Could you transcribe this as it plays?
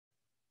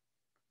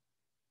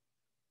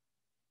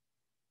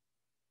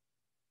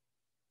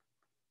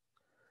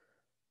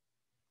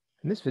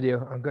In this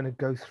video, I'm going to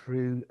go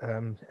through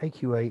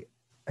AQA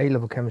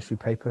A-level chemistry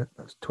paper.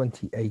 That's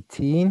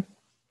 2018,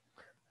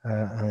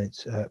 and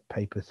it's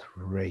paper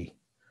 3.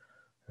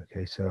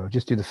 Okay, so I'll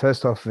just do the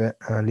first half of it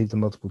and leave the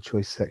multiple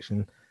choice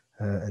section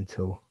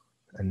until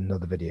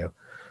another video.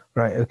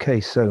 Right, okay,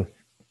 so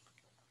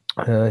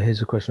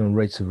here's a question on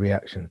rates of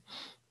reaction.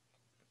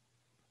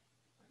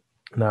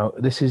 Now,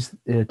 this is,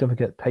 don't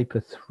forget, paper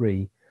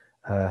 3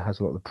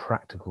 has a lot of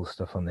practical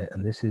stuff on it,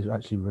 and this is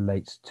actually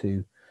relates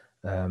to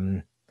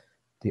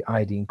the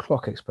iodine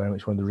clock experiment,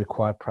 which is one of the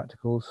required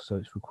practicals. So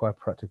it's required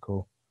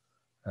practical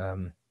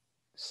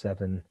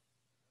 7,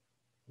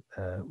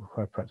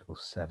 required practical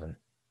 7,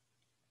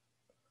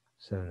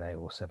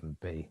 7A or 7B,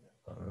 I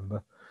can't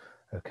remember.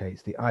 Okay,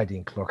 it's the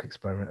iodine clock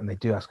experiment, and they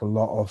do ask a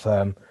lot of,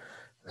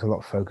 there's a lot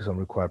of focus on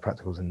required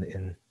practicals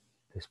in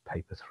this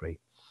paper 3.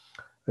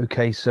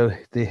 Okay, so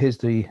here's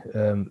the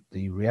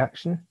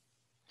reaction,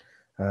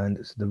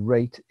 and so the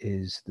rate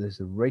is,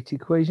 there's a rate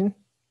equation.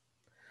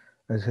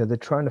 And so they're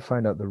trying to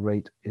find out the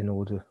rate in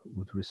order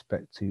with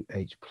respect to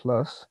H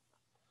plus.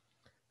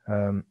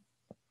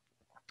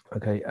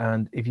 Okay,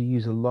 and if you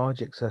use a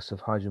large excess of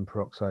hydrogen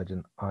peroxide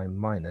and I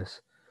minus,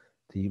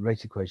 the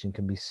rate equation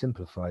can be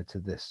simplified to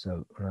this.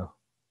 So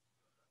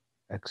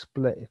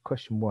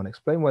question 1,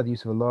 explain why the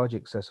use of a large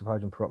excess of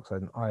hydrogen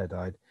peroxide and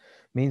iodide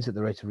means that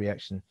the rate of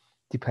reaction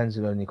depends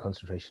on only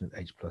concentration of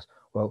H plus.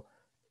 Well,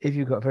 if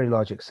you've got a very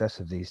large excess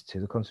of these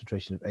two, the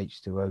concentration of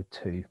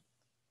H2O2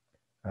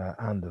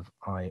 and of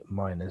I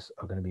minus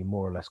are going to be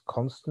more or less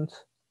constant.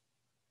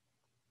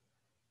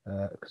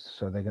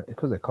 So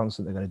because they're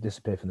constant, they're going to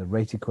disappear from the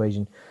rate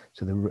equation.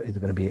 So they're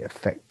going to be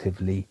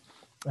effectively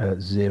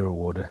zero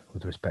order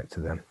with respect to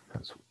them.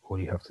 That's all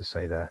you have to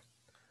say there.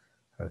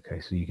 Okay,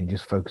 so you can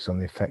just focus on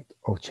the effect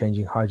of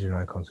changing hydrogen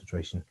ion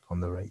concentration on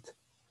the rate.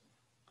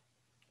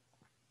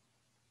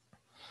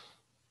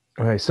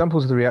 Okay,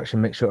 samples of the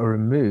reaction mixture are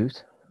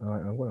removed. All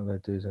right, what I'm going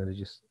to do is I'm going to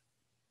just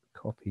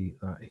copy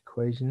that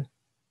equation.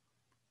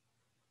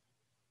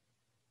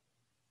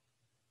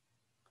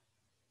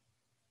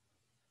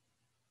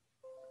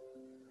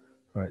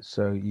 Right,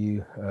 so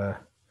you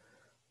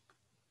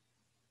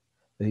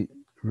the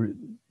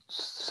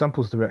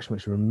samples of the reaction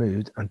which are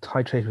removed and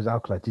titrated with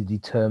alkali to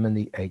determine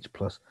the H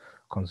plus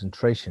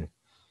concentration.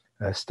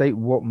 State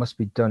what must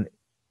be done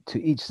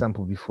to each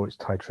sample before it's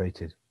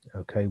titrated.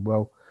 Okay,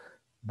 well,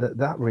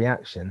 that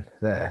reaction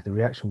there, the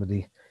reaction with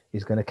the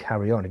is going to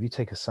carry on. If you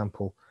take a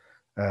sample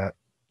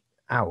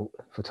out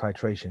for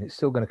titration, it's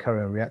still going to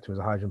carry on reacting with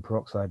the hydrogen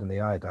peroxide and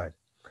the iodide.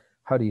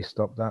 How do you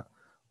stop that?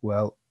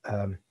 Well,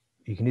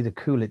 you can either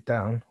cool it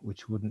down,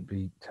 which wouldn't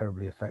be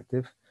terribly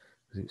effective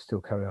because it's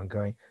still carry on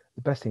going.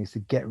 The best thing is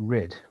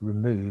to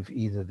remove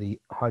either the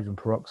hydrogen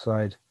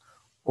peroxide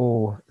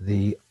or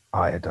the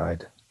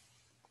iodide.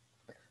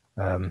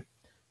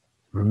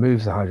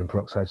 Remove the hydrogen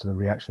peroxide, so the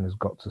reaction has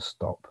got to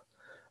stop.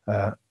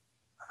 The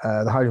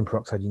hydrogen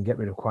peroxide you can get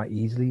rid of quite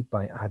easily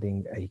by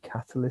adding a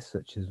catalyst,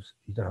 such as,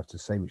 you don't have to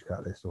say which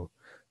catalyst, or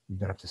you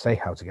don't have to say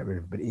how to get rid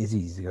of it, but it is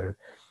easy to go.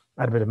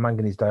 Add a bit of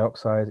manganese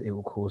dioxide, it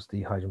will cause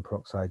the hydrogen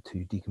peroxide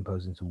to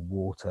decompose into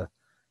water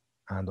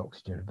and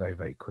oxygen very,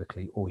 very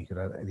quickly. Or you could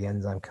add the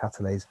enzyme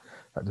catalase,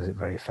 that does it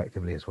very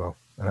effectively as well,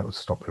 and that would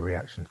stop the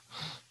reaction.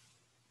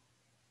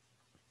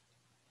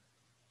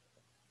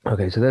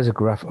 Okay, so there's a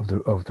graph of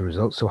the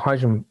results. So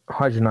hydrogen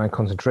ion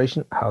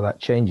concentration, how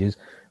that changes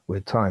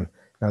with time.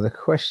 Now the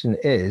question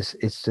is,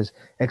 it says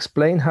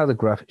explain how the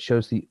graph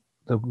shows the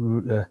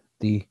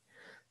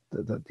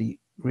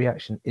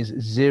reaction is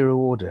zero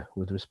order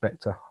with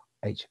respect to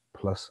H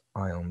plus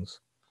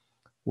ions.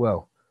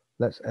 Well,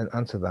 let's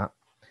answer that.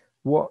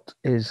 What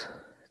is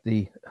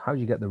how do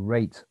you get the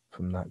rate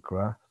from that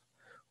graph?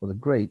 Well,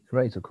 the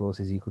rate, of course,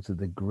 is equal to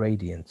the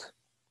gradient,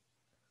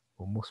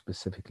 or more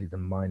specifically, the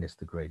minus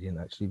the gradient,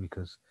 actually,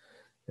 because,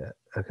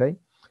 okay,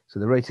 so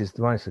the rate is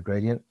the minus the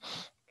gradient.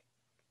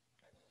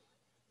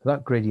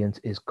 That gradient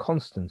is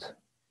constant,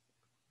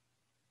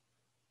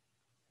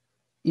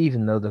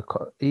 even though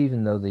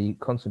the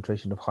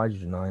concentration of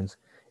hydrogen ions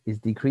is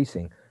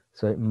decreasing.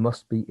 So it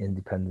must be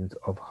independent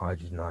of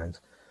hydrogen ions.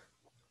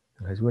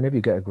 Okay, so whenever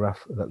you get a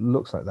graph that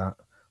looks like that,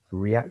 the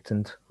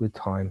reactant with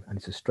time, and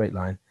it's a straight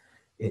line,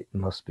 it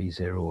must be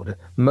zero order.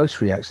 Most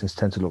reactions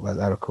tend to look like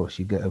that, of course.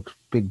 You get a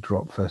big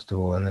drop first of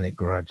all, and then it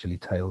gradually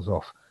tails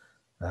off.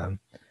 And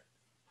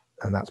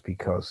that's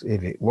because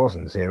if it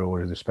wasn't zero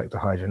order with respect to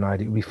hydrogen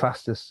iodide, it would be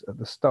fastest at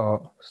the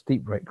start,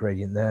 steep rate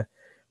gradient there,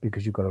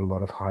 because you've got a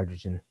lot of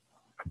hydrogen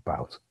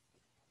about.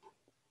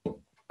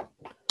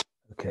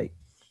 Okay.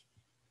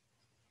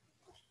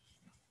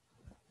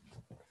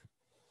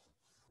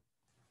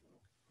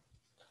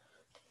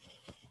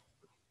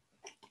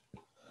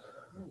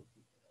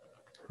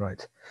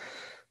 Right.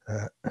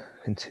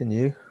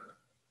 Continue.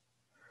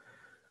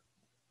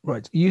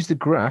 Right. Use the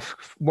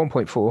graph,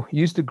 1.4,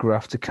 use the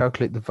graph to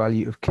calculate the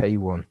value of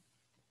K1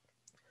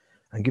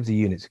 and give the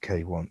units of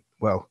K1.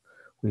 Well,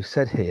 we've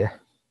said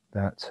here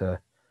that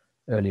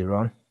earlier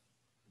on,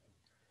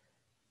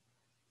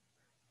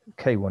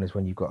 K1 is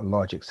when you've got a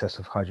large excess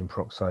of hydrogen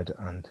peroxide,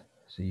 and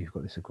so you've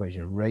got this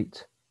equation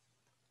rate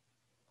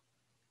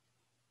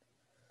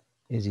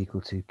is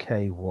equal to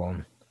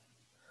K1H+.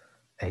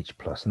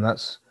 And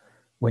that's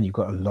when you've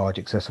got a large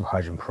excess of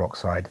hydrogen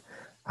peroxide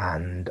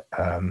and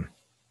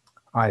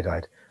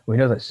iodide. We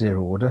know that's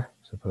zero order,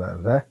 so put that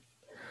over there.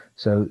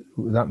 So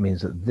that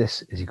means that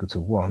this is equal to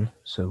 1.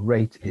 So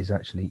rate is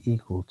actually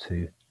equal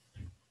to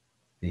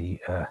the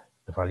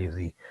value of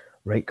the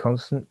rate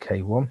constant,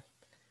 K1.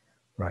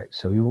 Right,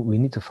 so we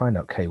need to find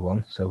out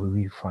K1, so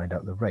we find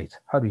out the rate.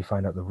 How do we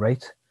find out the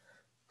rate?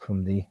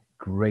 From the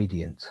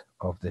gradient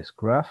of this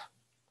graph.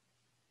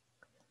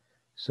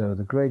 So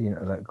the gradient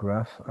of that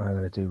graph, I'm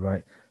going to do,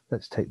 right,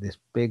 let's take this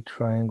big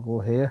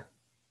triangle here.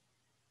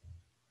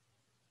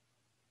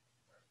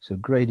 So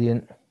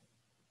gradient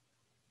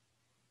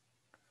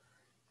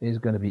is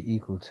going to be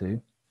equal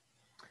to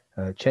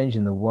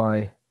changing the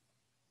y,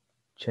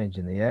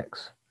 changing the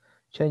x.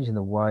 Changing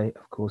the y,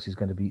 of course, is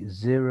going to be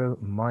 0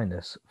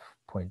 minus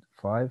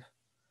 0.5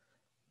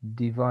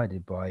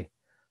 divided by,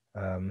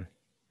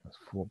 that's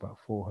about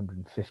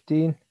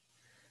 415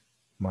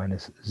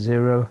 minus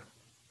 0.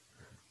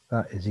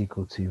 That is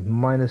equal to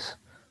minus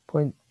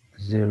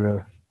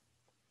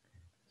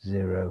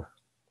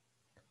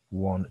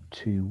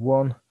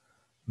 0.00121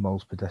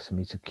 moles per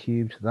decimeter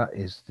cubed. That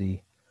is the,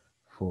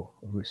 for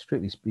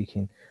strictly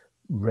speaking,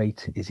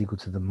 rate is equal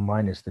to the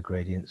minus the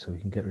gradient, so we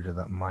can get rid of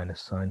that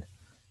minus sign.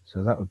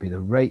 So that would be the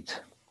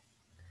rate,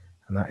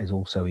 and that is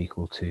also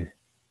equal to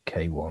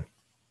K1.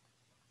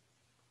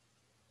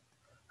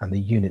 And the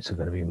units are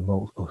going to be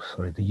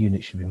the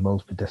unit should be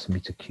moles per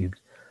decimeter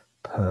cubed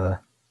per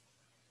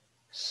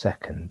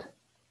second.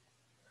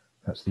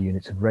 That's the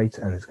units of rate,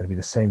 and it's going to be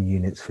the same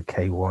units for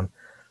K1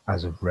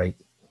 as of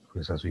rate,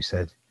 because as we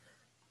said,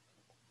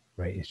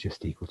 rate is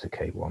just equal to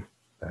K1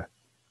 there.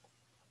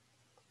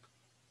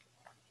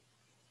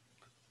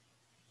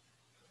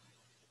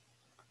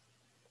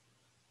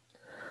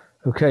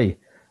 Okay,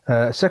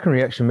 second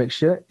reaction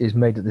mixture is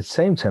made at the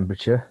same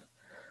temperature.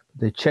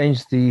 They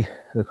changed the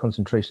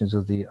concentrations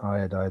of the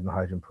iodide and the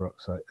hydrogen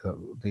peroxide.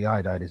 The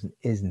iodide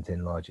isn't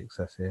in large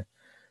excess here,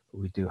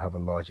 but we do have a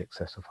large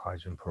excess of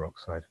hydrogen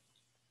peroxide.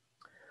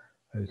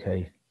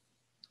 Okay,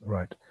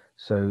 right.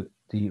 So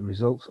the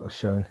results are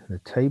shown in the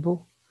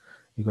table.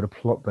 You've got to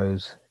plot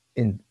those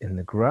in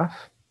the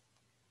graph.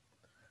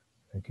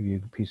 They give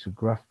you a piece of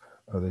graph.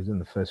 Oh, they've done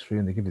the first three,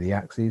 and they give you the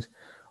axes.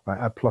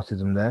 Right, I plotted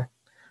them there.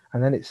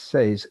 And then it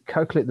says,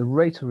 calculate the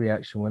rate of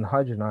reaction when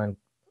hydrogen ion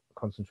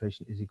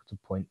concentration is equal to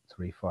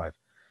 0.35.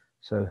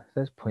 So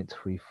there's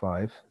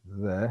 0.35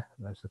 there.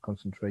 That's the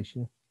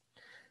concentration.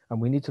 And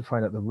we need to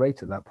find out the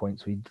rate at that point.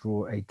 So we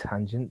draw a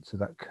tangent to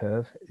that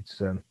curve. It's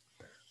the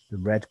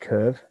red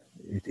curve.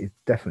 It's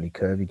definitely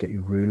curved. You get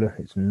your ruler.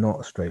 It's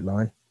not a straight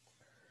line.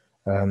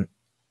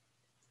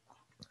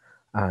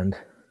 And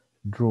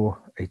draw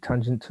a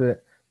tangent to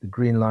it, the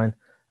green line.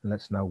 And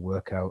let's now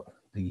work out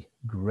the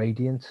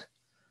gradient.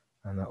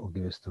 And that will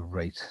give us the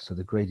rate, so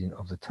the gradient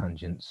of the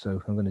tangent.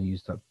 So I'm going to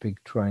use that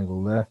big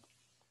triangle there,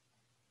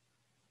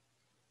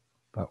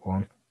 that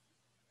one.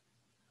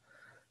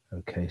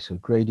 Okay, so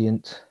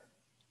gradient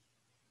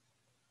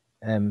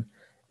m,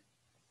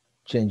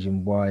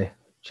 changing y,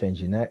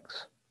 changing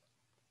x.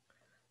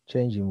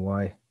 Changing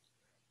y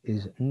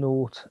is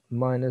 0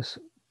 minus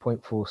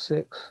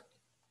 0.46.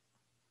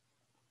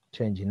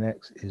 Changing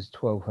x is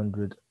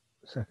 1200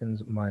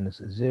 seconds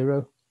minus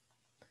 0.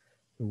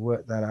 We'll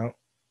work that out.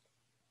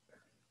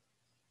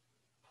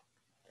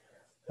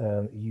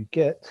 You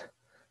get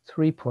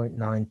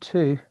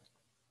 3.92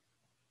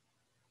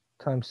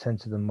 times 10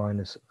 to the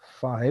minus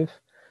 5,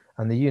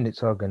 and the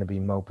units are going to be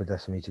mole per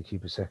decimeter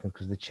cubed per second,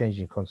 because the change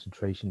in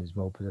concentration is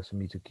mole per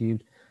decimeter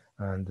cubed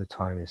and the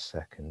time is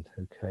second.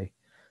 Okay,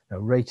 now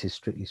rate is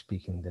strictly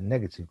speaking the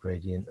negative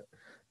gradient.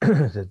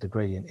 The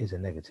gradient is a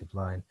negative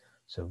line,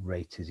 so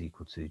rate is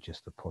equal to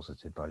just the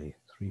positive value,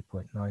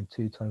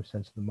 3.92 times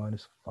 10 to the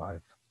minus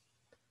 5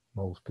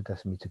 moles per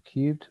decimeter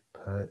cubed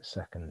per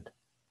second.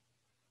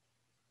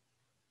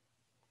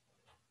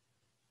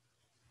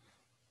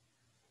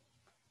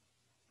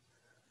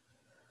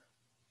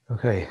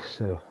 Okay,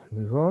 so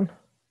move on.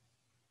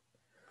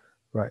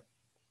 Right.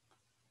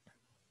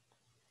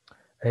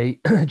 A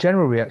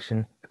general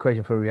reaction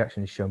equation for a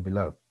reaction is shown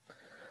below.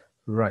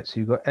 Right, so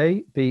you've got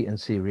A, B, and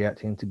C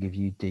reacting to give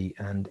you D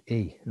and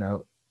E.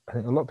 Now, I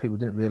think a lot of people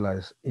didn't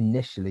realize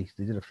initially,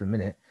 they did after a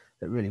minute,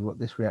 that really what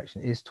this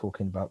reaction is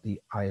talking about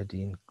the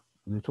iodine.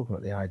 We're talking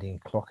about the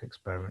iodine clock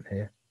experiment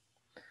here.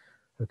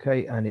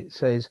 Okay, and it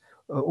says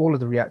all of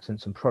the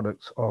reactants and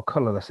products are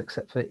colorless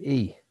except for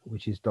E,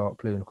 which is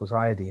dark blue. And of course,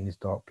 iodine is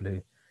dark blue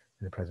in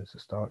the presence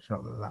of starch.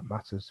 Not that that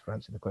matters for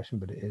answering the question,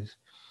 but it is.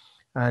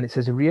 And it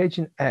says a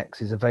reagent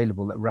X is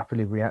available that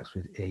rapidly reacts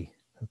with E.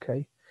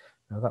 Okay,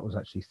 now that was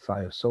actually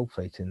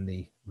thiosulfate in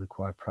the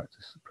required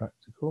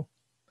practical.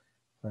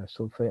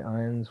 Sulfate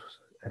ions,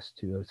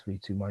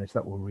 S2O32 minus,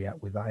 that will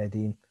react with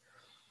iodine.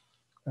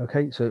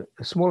 Okay, so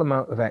a small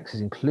amount of X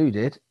is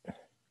included,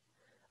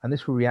 and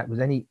this will react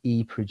with any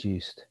E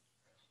produced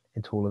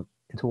until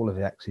all of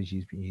the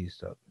X's been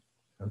used up.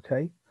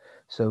 Okay,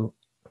 so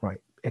right,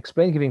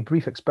 explain, giving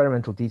brief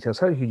experimental details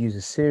how you could use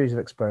a series of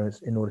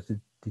experiments in order to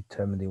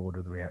determine the order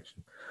of the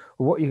reaction.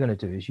 But what you're going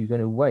to do is you're going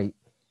to wait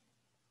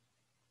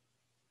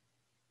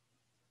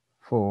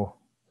for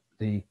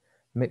the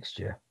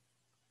mixture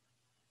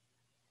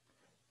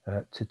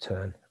to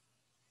turn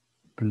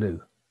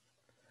blue.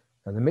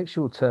 Now the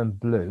mixture will turn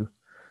blue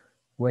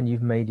when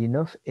you've made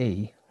enough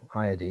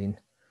iodine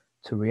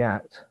to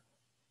react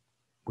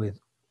with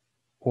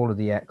all of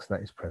the X that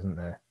is present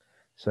there.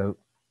 So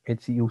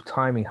it's you're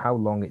timing how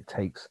long it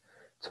takes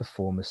to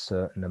form a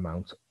certain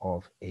amount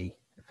of E.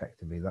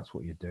 Effectively, that's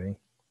what you're doing.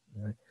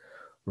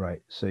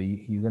 Right. So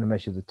you're going to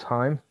measure the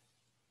time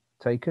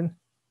taken.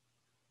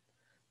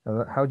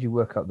 Now, how do you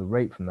work out the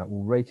rate from that?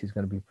 Well, rate is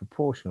going to be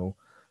proportional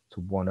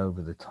to 1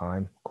 over the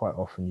time. Quite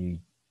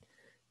often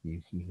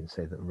you can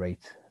say that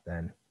rate,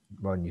 then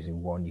rather than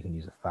using 1, you can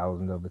use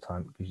 1,000 over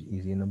time. It gives you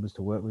easier numbers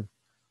to work with.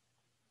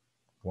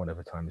 1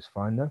 over time is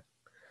fine though.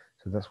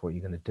 So that's what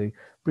you're going to do.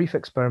 Brief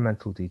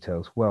experimental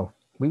details. Well,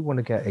 we want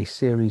to get a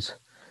series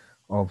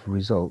of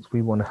results.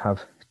 We want to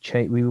have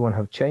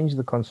changed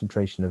the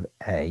concentration of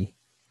A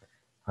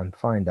and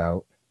find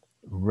out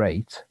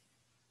rate,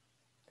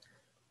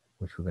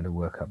 which we're going to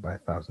work out by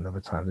 1,000 over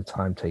time, the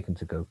time taken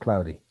to go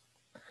cloudy.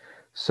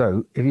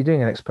 So if you're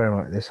doing an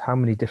experiment like this, how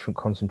many different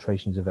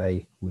concentrations of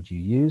A would you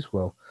use?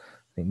 Well,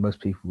 I think most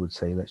people would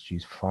say let's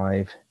use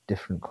 5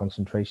 different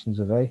concentrations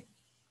of A.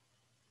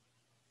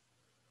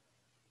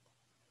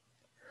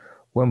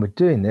 When we're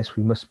doing this,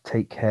 we must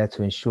take care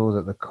to ensure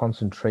that the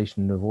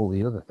concentration of all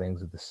the other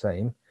things are the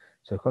same.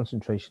 So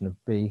concentration of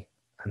B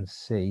and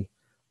C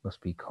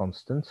must be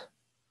constant.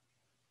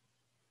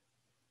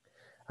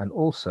 And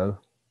also,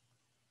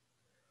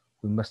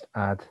 we must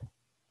add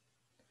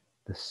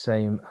the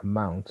same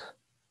amount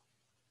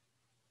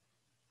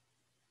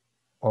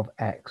of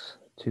X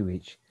to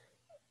each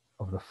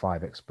of the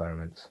 5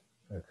 experiments.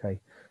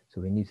 Okay,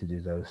 so we need to do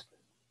those.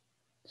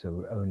 So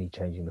we're only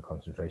changing the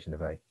concentration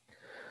of A.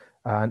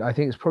 And I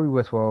think it's probably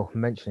worthwhile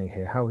mentioning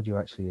here, how would you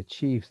actually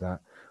achieve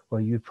that? Well,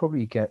 you'd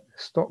probably get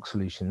stock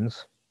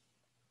solutions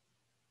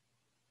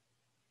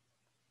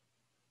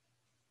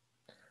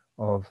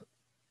of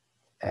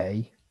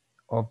A,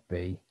 of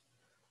B,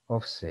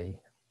 of C,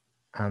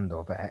 and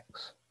of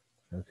X.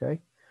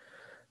 Okay.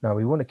 Now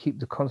we want to keep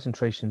the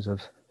concentrations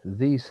of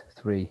these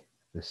 3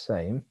 the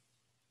same.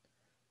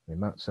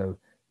 So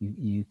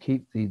you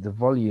keep the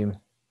volume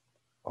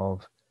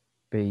of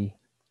B,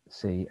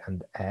 C,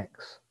 and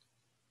X.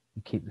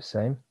 You keep the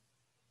same.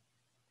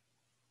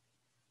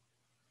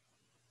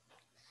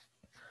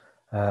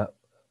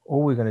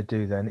 All we're going to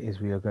do then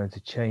is we are going to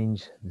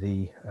change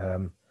the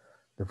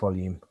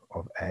volume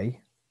of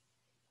A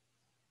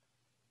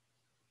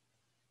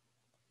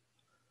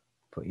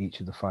for each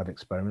of the 5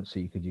 experiments. So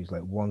you could use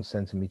like 1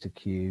 centimeter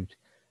cubed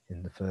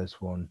in the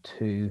first one,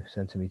 2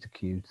 centimeter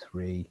cubed,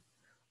 3,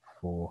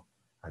 4,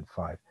 and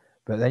 5.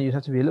 But then you'd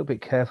have to be a little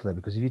bit careful there,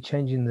 because if you're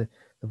changing the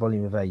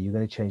volume of A, you're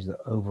going to change the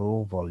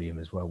overall volume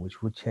as well,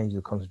 which would change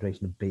the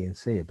concentration of B and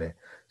C a bit.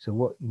 So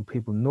what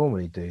people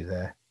normally do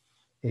there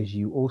is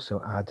you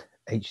also add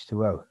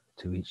H2O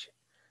to each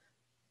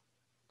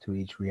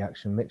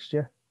reaction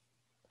mixture.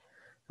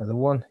 Now the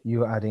one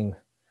you're adding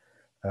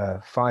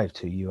 5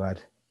 to, you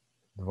add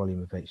the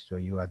volume of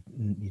H2O,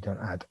 you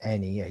don't add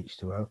any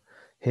H2O.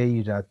 Here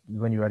you'd add,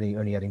 when you're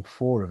only adding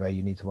 4 of A,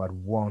 you need to add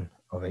 1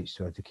 of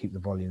H2O to keep the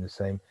volume the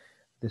same.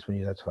 This one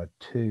you'd have to add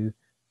 2,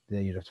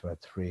 there you'd have to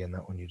add 3, and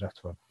that one you'd have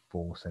to add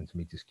 4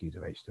 centimeters cubed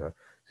of H2O. So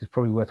it's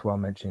probably worthwhile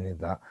mentioning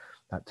that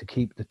to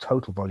keep the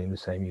total volume the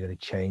same, you're going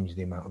to change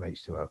the amount of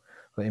H2O.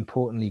 But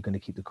importantly, you're going to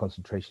keep the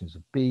concentrations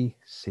of B,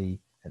 C,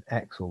 and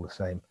X all the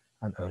same,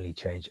 and only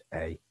change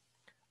A.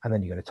 And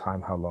then you're going to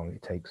time how long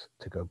it takes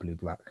to go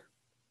blue-black.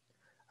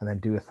 And then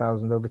do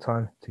 1,000 over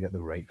time to get the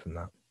rate from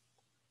that.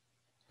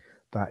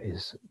 That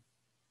is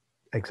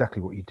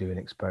exactly what you do in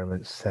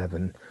experiment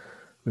 7,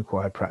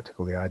 required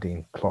practical, the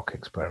iodine clock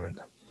experiment.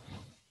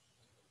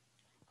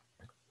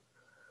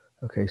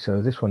 Okay,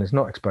 so this one is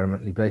not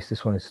experimentally based.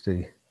 This one is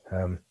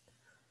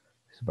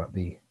it's about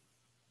the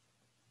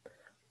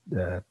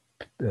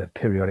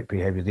periodic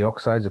behavior of the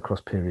oxides across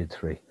period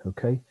 3.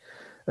 Okay,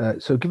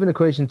 so given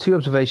equation, 2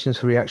 observations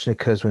for reaction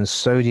occurs when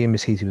sodium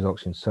is heated with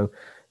oxygen. So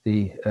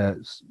the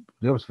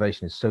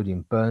observation is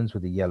sodium burns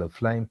with a yellow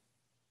flame,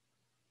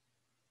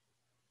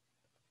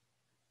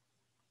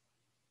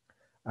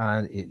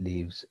 and it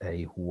leaves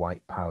a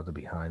white powder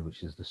behind,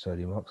 which is the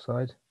sodium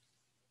oxide.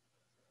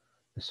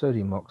 The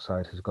sodium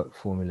oxide has got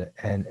formula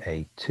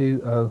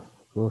Na2O,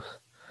 of course,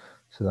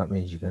 so that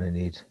means you're going to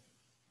need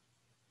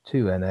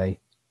 2 Na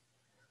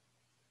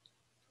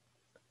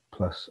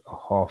plus a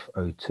half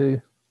O2.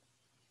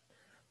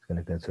 It's going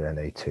to go to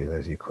Na2,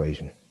 there's the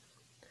equation.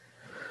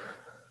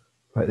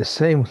 Right, the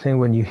same thing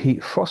when you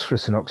heat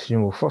phosphorus and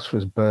oxygen. Well,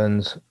 phosphorus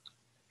burns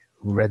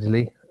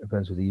readily, it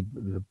burns with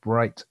a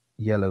bright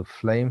yellow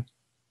flame.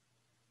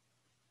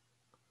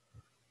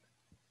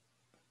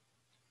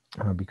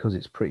 Because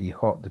it's pretty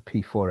hot, the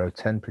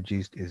P4O10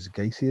 produced is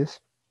gaseous.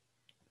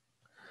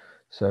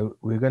 So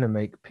we're going to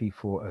make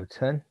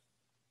P4O10.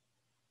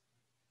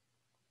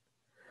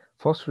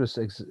 Phosphorus,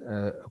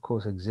 of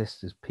course,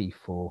 exists as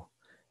P4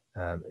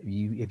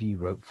 If you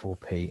wrote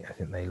 4p, I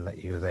think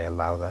they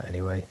allow that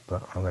anyway,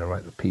 but I'm going to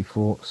write the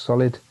P4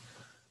 solid,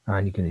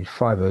 and you can need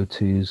 5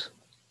 O2s.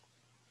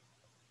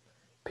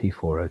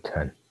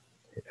 P4O10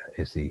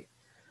 is the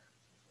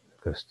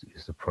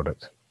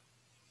product.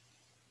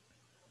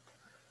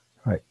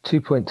 Right,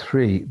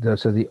 2.3.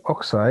 So the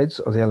oxides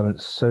of the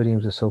elements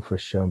sodium and sulfur are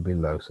shown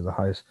below. So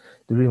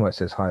the reason why it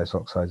says highest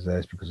oxides there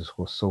is because, of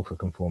course, sulfur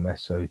can form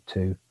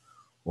SO2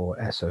 or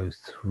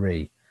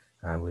SO3,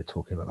 and we're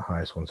talking about the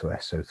highest one, so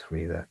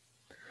SO3 there.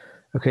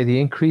 Okay, the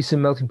increase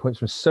in melting points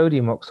from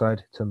sodium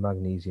oxide to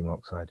magnesium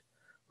oxide.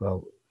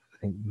 Well, I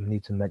think we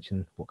need to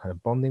mention what kind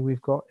of bonding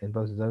we've got in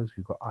both of those.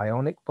 We've got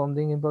ionic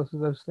bonding in both of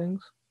those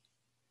things.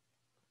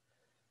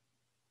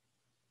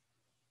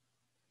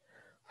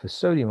 For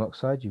sodium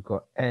oxide, you've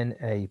got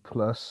Na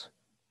plus,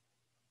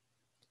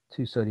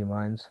 2 sodium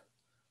ions,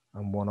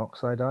 and 1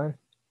 oxide ion.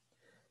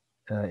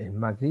 In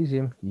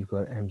magnesium, you've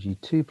got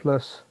Mg2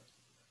 plus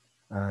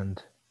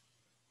and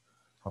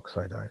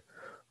oxide ion.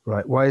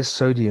 Right, why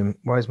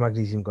has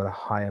magnesium got a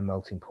higher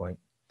melting point?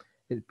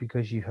 It's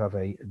because you have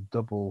a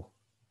double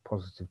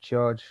positive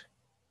charge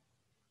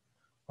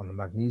on the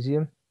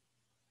magnesium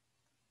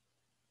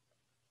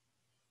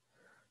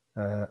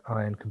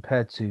ion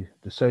compared to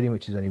the sodium,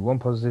 which is only 1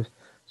 positive,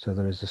 so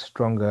there is a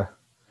stronger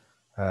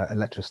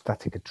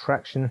electrostatic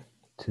attraction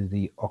to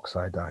the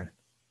oxide ion.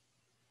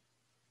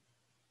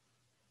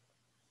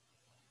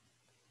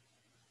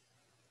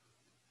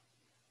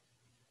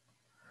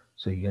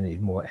 So you're going to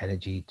need more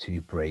energy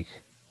to break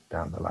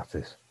down the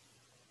lattice.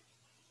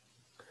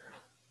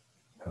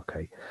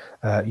 Okay,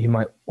 you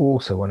might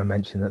also want to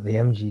mention that the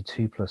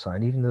Mg2 plus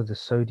ion, even though the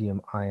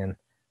sodium ion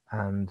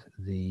and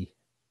the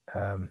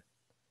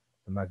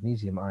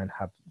magnesium ion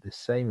have the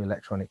same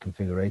electronic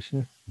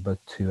configuration,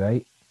 both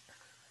 2A,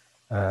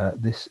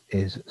 this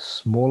is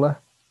smaller,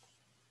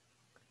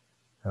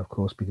 of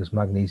course, because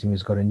magnesium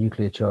has got a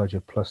nuclear charge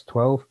of plus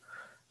 12.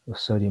 The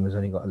sodium has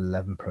only got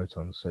 11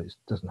 protons, so it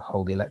doesn't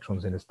hold the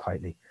electrons in as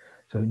tightly.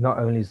 So not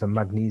only is the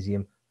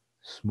magnesium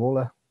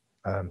smaller,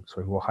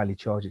 more highly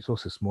charged, it's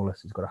also smaller,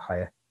 so it's got a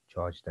higher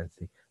charge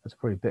density. That's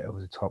probably a bit over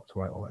the top to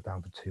write all that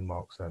down for 2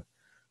 marks, though,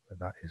 but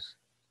that is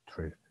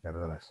true,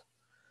 nevertheless.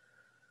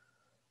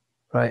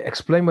 Right,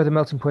 explain why the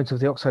melting point of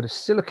the oxide of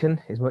silicon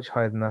is much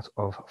higher than that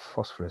of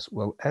phosphorus.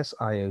 Well,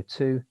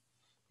 SiO2,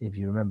 if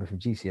you remember from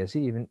GCSE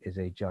even, is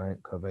a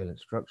giant covalent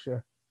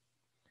structure.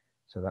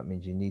 So that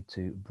means you need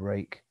to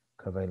break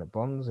covalent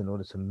bonds in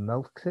order to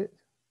melt it.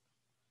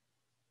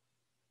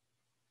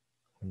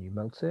 When you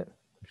melt it,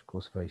 which of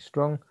course is very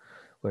strong,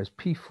 whereas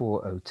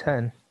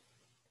P4O10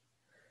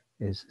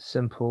 is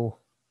simple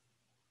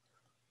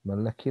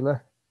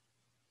molecular.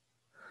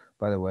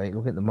 By the way,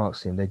 look at the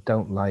marks scheme. They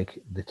don't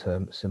like the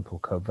term simple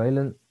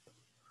covalent.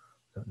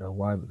 Don't know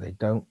why, but they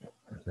don't.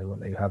 They won't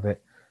let you have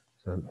it.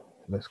 So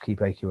let's keep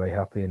AQA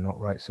happy and not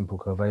write simple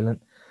covalent.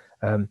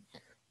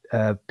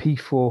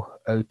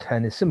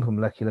 P4O10 is simple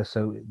molecular,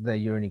 so there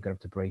you're only going to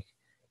have to break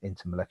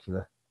into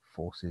molecular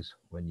forces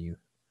when you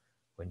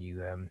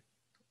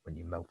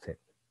melt it.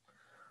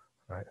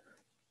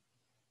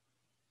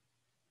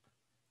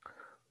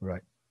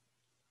 Right.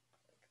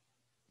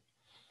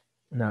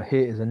 Now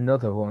here is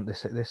another one.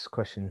 This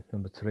question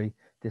number 3.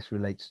 This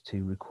relates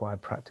to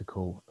required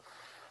practical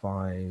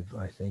 5,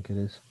 I think it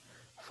is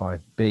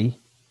 5B.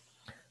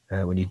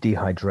 When you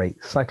dehydrate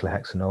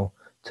cyclohexanol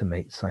to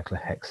make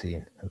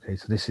cyclohexene. Okay,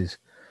 so this is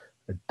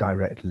a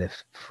direct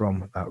lift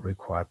from that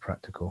required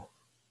practical.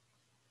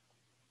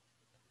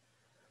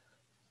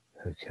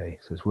 Okay,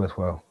 so it's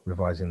worthwhile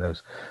revising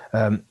those.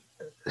 A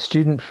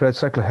student prepared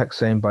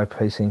cyclohexane by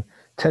placing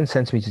 10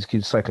 centimeters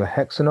cubed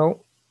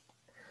cyclohexanol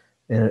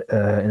in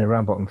a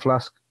round bottom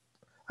flask,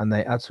 and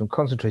they add some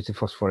concentrated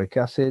phosphoric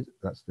acid.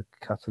 That's the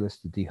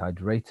catalyst to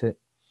dehydrate it,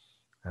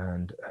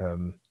 and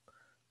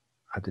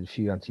added a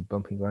few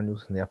anti-bumping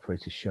granules, and the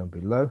apparatus shown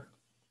below.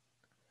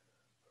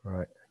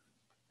 Right,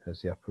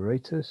 there's the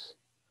apparatus.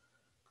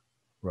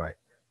 Right,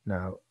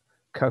 now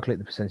calculate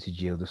the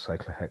percentage yield of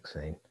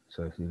cyclohexane.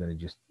 So if you're going to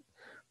just,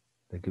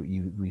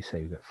 we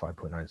say we get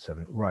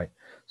 5.97. Right,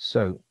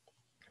 so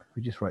if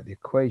we just write the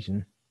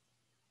equation,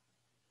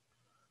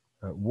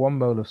 1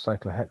 mole of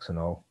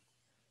cyclohexanol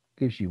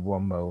gives you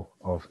 1 mole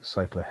of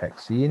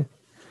cyclohexene.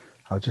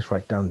 I'll just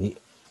write down the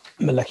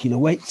molecular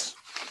weights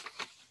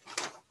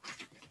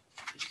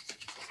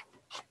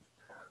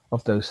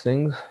of those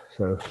things.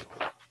 So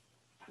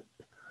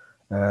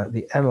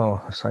the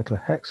mol of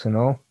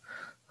cyclohexanol,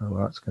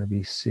 well, that's going to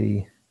be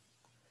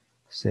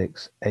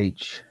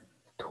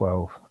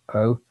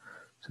C6H12O.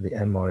 So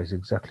the mol is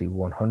exactly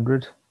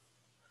 100.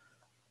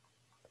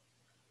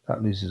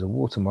 That loses a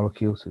water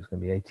molecule, so it's going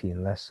to be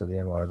 18 less, so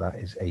the mol of that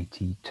is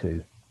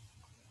 82.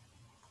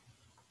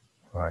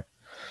 Right.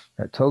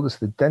 Now it told us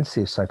the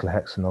density of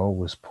cyclohexanol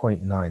was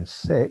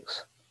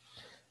 0.96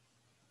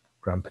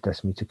 gram per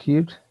decimeter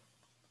cubed,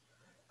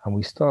 and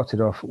we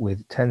started off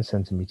with 10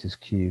 centimeters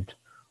cubed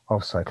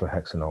of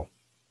cyclohexanol.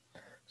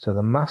 So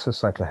the mass of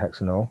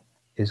cyclohexanol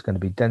is going to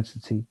be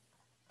density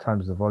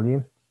times the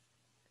volume.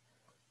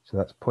 So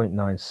that's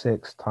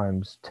 0.96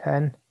 times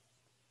 10,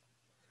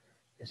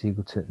 is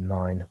equal to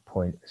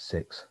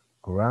 9.6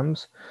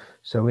 grams.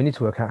 So we need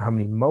to work out how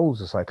many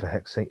moles of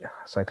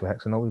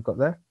cyclohexanol we've got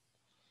there.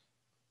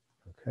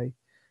 Okay,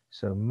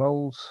 so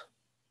moles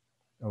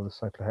of the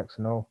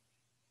cyclohexanol,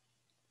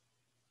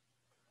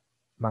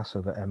 mass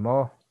over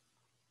mR,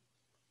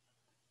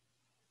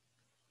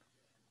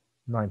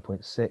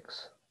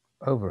 9.6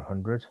 over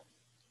 100,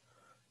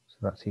 so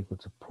that's equal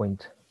to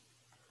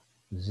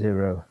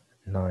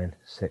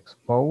 0.096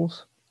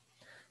 moles.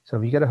 So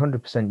if you get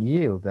 100%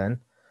 yield, then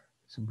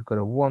so we've got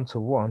a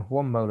 1-to-1,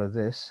 1 mole of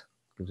this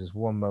gives us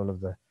 1 mole of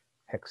the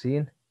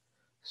hexene,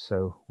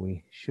 so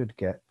we should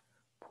get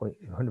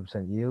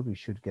 100% yield, we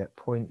should get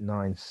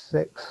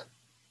 0.96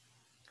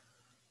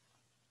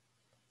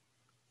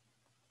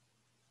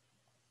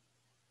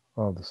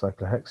 of the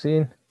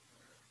cyclohexene,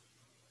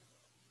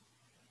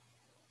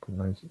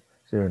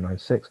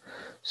 0.096.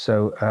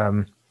 So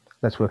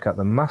let's work out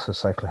the mass of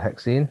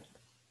cyclohexene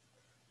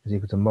is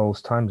equal to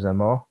moles times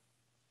mR.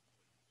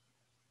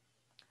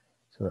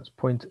 So that's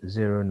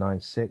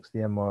 0.096. The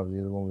mR of the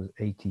other one was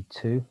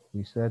 82,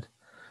 we said.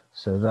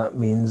 So that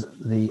means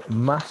the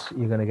mass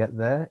you're going to get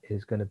there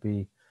is going to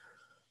be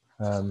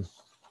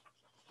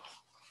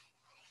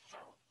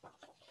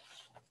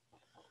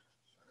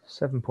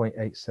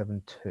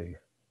 7.872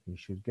 you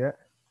should get.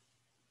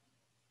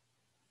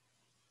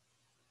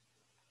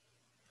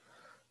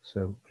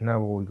 So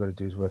now all we've got to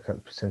do is work out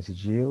the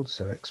percentage yield.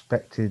 So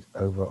expected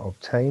over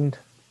obtained.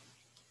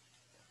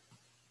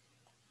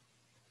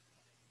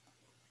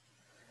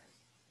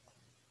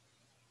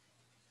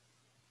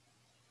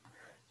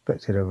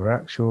 Expected over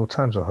actual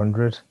times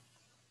 100.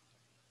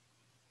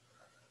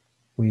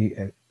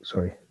 The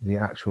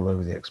actual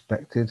over the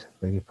expected,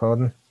 beg your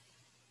pardon.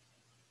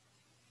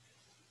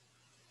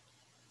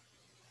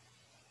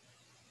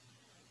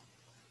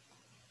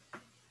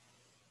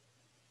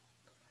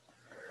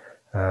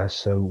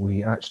 So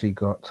we actually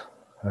got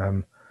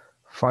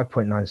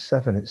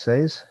 5.97, it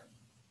says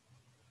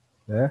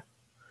there,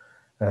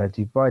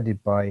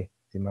 divided by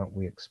the amount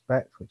we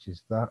expect, which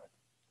is that,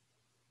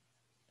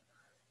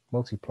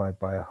 multiplied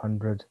by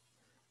 100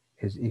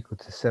 is equal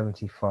to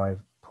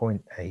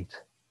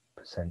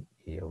 75.8%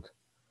 yield.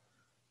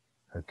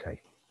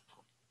 Okay,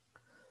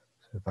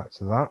 so that's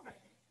that.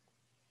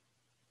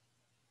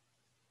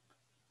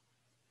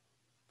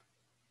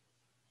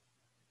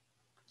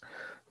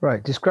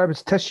 Right, describe a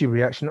test tube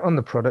reaction on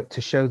the product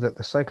to show that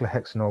the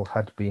cyclohexanol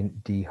had been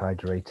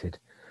dehydrated.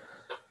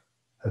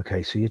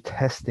 Okay, so you're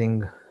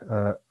testing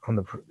on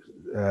the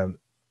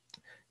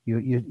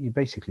you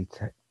basically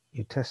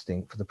you're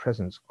testing for the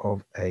presence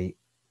of a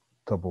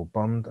double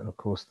bond, and of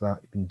course that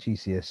in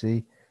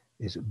GCSE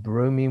is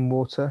bromine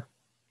water,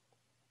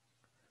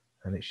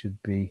 and it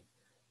should be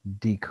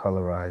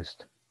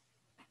decolorized.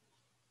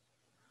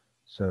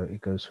 So it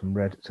goes from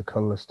red to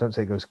colorless. Don't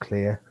say it goes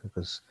clear,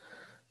 because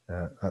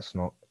that's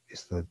not.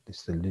 It's the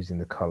losing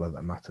the color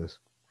that matters.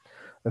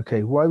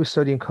 Okay, why was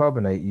sodium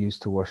carbonate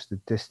used to wash the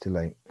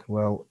distillate?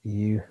 Well,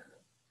 you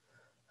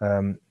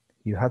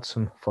had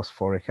some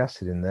phosphoric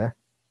acid in there,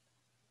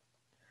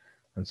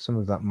 and some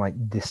of that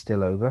might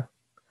distill over.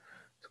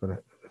 It's got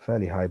a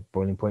fairly high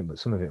boiling point, but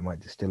some of it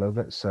might distill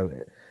over. So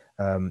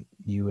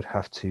you would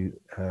have to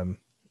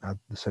add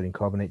the sodium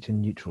carbonate to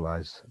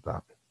neutralize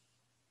that,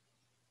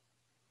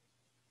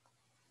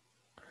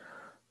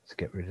 to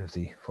get rid of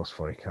the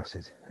phosphoric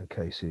acid.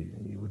 Okay, so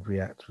you would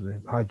react with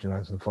the hydrogen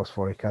ions and the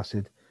phosphoric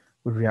acid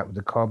would react with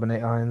the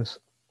carbonate ions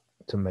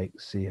to make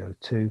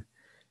CO2,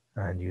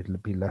 and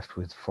you'd be left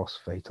with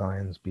phosphate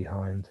ions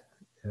behind,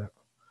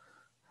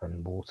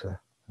 and water.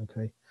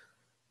 Okay,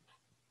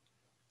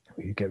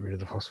 you get rid of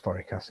the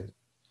phosphoric acid.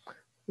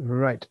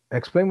 Right,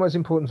 explain why it's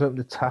important to open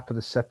the tap of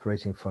the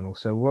separating funnel.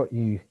 So what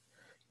you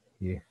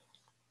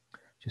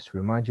just to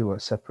remind you what a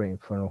separating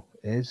funnel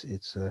is,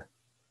 it's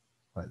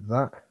like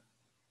that,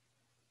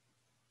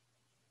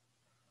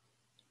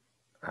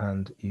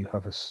 and you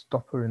have a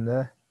stopper in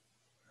there,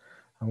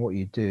 and what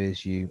you do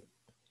is you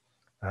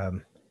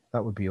that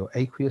would be your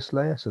aqueous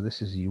layer. So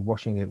this is you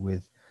washing it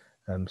with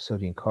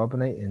sodium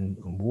carbonate in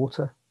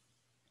water.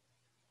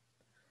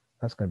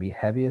 That's going to be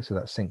heavier, so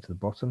that sinks to the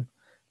bottom.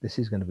 This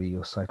is going to be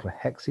your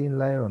cyclohexene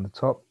layer on the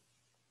top.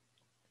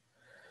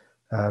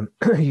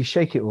 You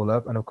shake it all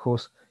up, and of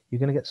course you're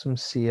going to get some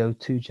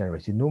CO2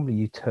 generated.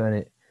 Normally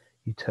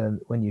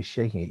when you're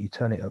shaking it, you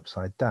turn it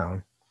upside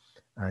down,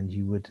 and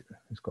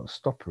it's got a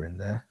stopper in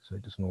there so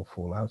it doesn't all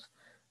fall out,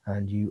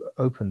 and you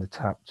open the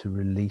tap to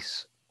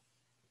release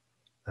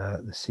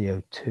the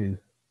CO2,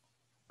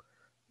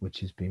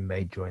 which has been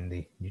made during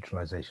the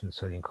neutralization of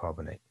sodium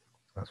carbonate.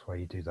 That's why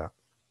you do that.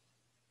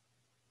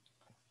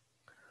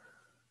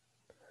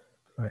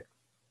 Right.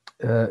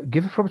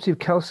 Give a property of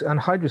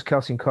anhydrous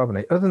calcium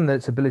carbonate other than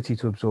its ability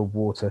to absorb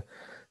water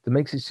that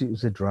makes it suitable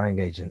as a drying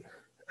agent.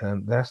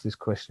 They ask this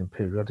question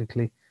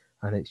periodically,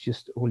 and it's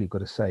just all you've got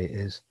to say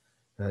is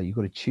you've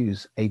got to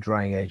choose a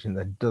drying agent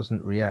that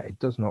doesn't react. It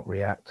does not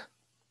react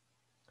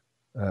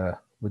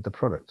with the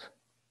product.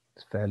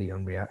 It's fairly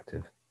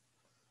unreactive.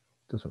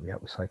 It doesn't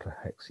react with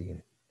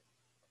cyclohexene.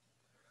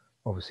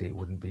 Obviously, it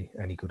wouldn't be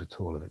any good at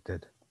all if it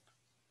did.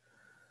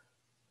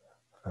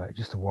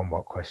 Just a 1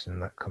 mark question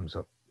that comes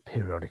up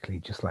periodically,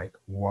 just like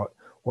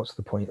what's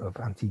the point of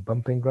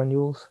anti-bumping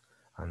granules?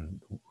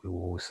 And we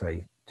will always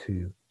say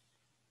to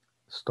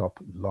stop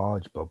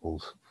large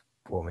bubbles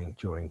forming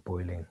during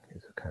boiling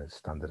is a kind of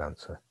standard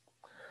answer.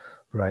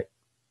 Right.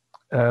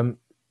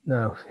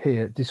 Now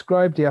here,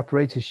 describe the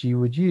apparatus you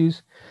would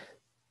use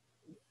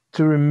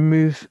to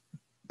remove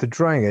the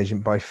drying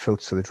agent by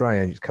filter. So the drying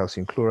agent is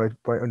calcium chloride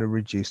by under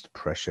reduced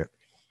pressure.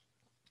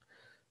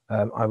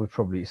 I would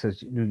probably, it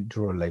says you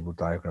draw a label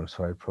diagram,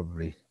 so I would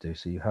probably do.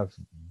 So you have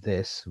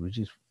this,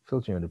 reduce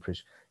filtering under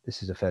pressure.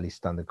 This is a fairly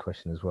standard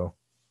question as well.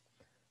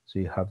 So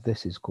you have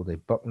this, is called a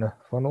Buckner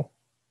funnel.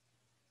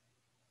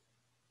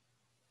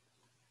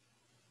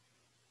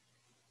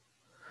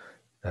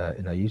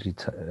 And I usually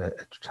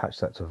attach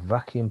that to a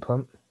vacuum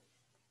pump.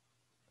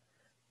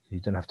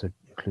 You don't have to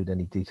include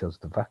any details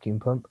of the vacuum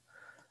pump.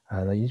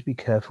 And I usually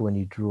be careful when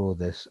you draw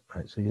this.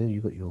 Right, so here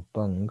you've got your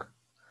bung,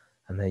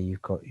 and there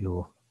you've got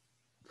your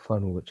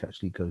funnel which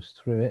actually goes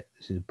through it.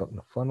 This is a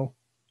Buckner funnel.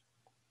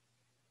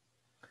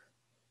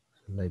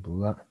 So label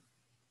that.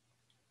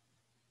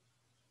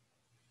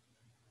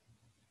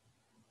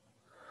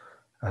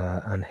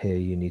 And here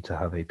you need to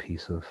have a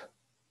piece of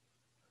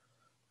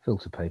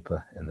filter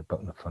paper in the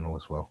Buckner funnel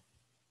as well.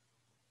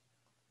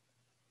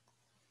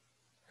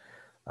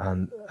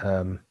 And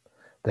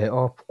they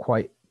are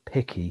quite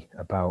picky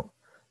about,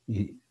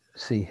 you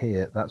see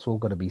here, that's all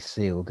got to be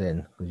sealed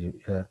in.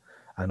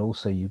 And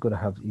also you've got to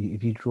have,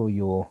 if you draw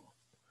your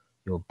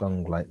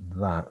bung like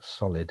that,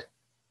 solid,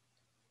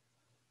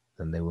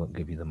 then they won't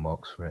give you the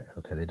marks for it.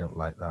 Okay, they don't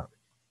like that.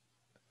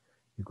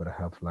 You've got to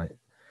have like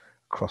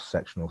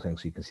cross-sectional thing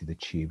so you can see the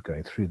tube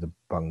going through the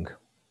bung.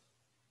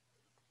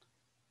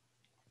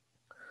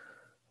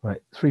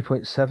 Right,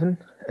 3.7,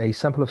 a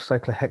sample of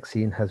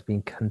cyclohexene has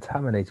been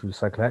contaminated with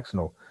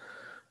cyclohexanol.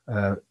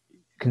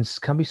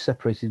 Can be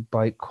separated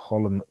by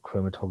column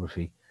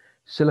chromatography.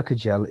 Silica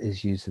gel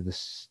is used in the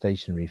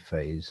stationary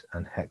phase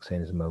and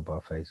hexane is a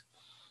mobile phase.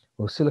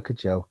 Well, silica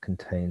gel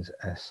contains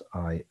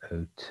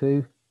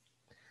SiO2,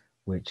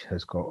 which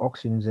has got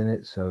oxygens in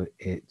it, so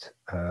it's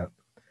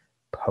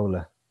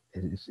polar.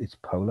 It's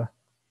polar,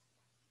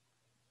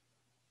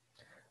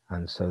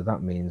 and so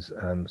that means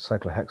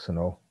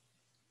cyclohexanol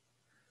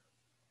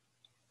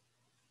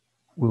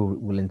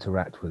will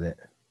interact with it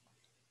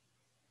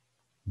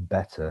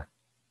better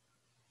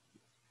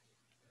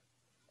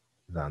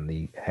than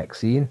the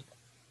hexene,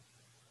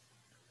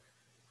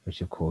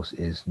 which of course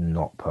is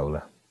not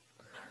polar.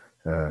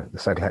 The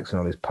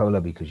cyclohexanol is polar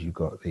because you've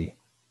got the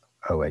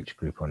OH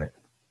group on it.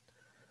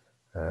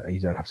 You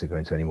don't have to go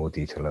into any more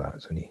detail of that.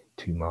 It's only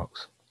 2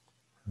 marks.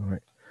 All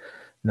right.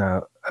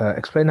 Now,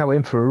 explain how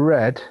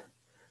infrared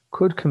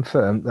could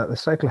confirm that the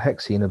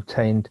cyclohexene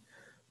obtained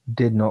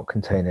did not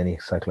contain any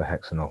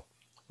cyclohexanol.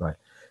 Right.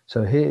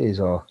 So here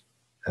is our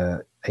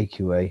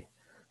AQA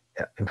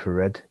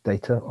infrared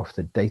data off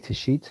the data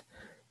sheet.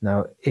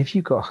 Now, if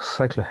you got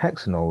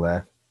cyclohexanol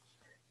there,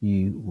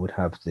 you would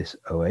have this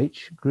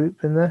OH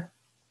group in there,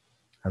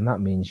 and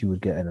that means you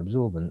would get an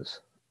absorbance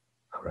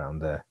around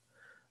there.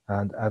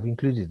 And I've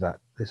included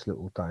this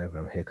little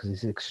diagram here because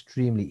it's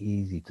extremely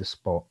easy to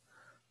spot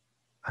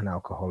an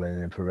alcohol in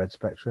an infrared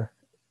spectra.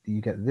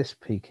 You get this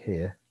peak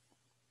here,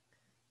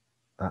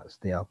 that's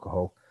the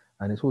alcohol,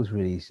 and it's always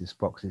really easy to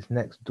spot because it's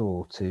next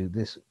door to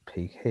this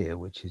peak here,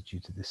 which is due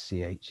to the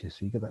CHs.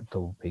 So you get that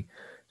double peak.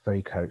 It's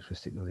very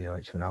characteristic of the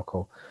OH of an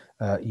alcohol.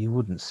 You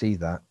wouldn't see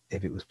that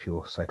if it was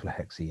pure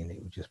cyclohexene.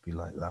 It would just be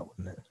like that,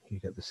 wouldn't it? You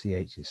get the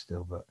CHs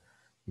still, but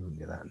you wouldn't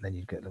get that. And then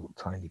you'd get a little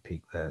tiny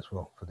peak there as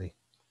well for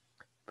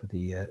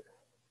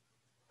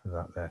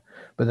that there.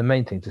 But the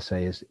main thing to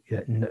say is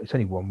no, it's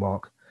only 1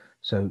 mark,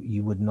 so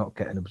you would not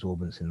get an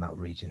absorbance in that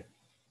region.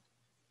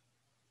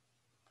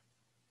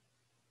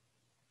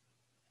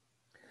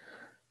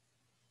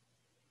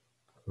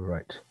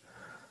 Right.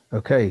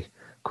 Okay.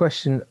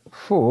 Question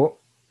 4.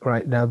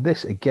 Right. Now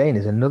this again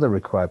is another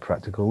required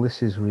practical.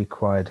 This is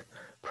required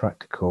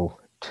practical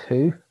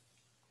 2.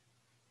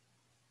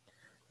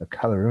 A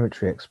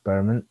calorimetry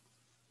experiment.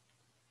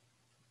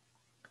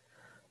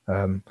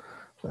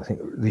 I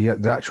think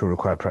the actual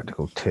required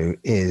practical 2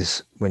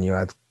 is when you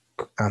add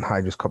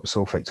anhydrous copper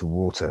sulfate to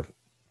water.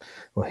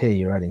 Well, here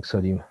you're adding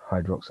sodium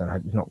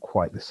hydroxide. It's not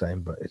quite the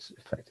same, but it's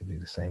effectively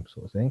the same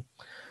sort of thing.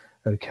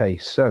 Okay,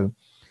 so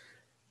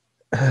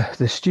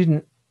the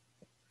student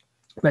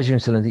measuring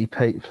cylinder, he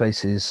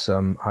places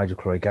some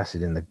hydrochloric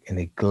acid in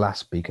a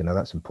glass beaker. Now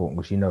that's important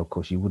because you know, of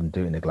course, you wouldn't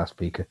do it in a glass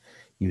beaker.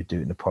 You would do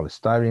it in a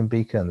polystyrene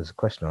beaker, and there's a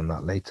question on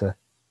that later.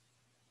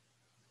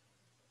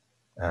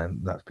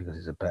 And that's because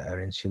it's a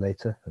better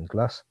insulator than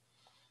glass,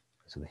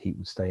 so the heat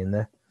would stay in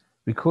there.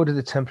 Recorded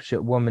the temperature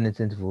at 1 minute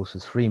intervals for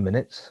 3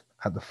 minutes.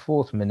 At the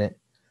 4th minute,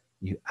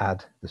 you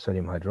add the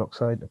sodium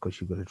hydroxide. Of course,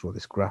 you've got to draw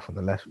this graph on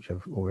the left, which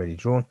I've already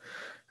drawn.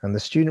 And the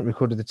student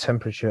recorded the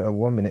temperature at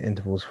 1 minute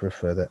intervals for a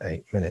further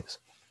 8 minutes.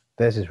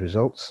 There's his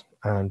results,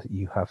 and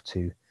you have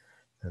to,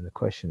 and the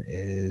question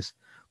is,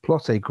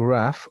 plot a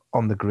graph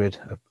on the grid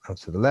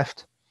to the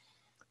left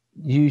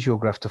use your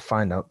graph to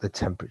find out the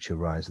temperature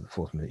rise at the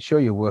 4th minute. Show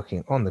you're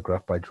working on the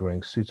graph by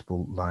drawing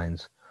suitable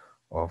lines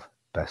of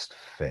best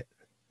fit.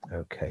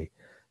 Okay,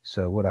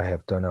 so what I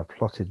have done, I've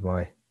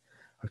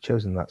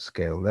chosen that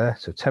scale there.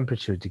 So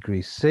temperature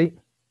degrees C,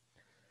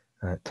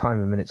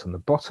 time in minutes on the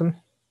bottom,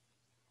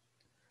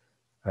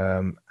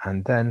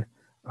 and then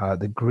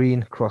the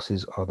green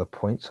crosses are the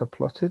points I've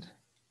plotted.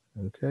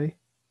 Okay,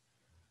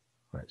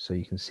 right, so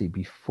you can see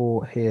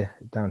before here,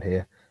 down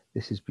here,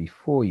 this is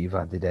before you've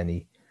added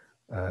any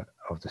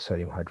of the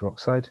sodium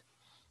hydroxide.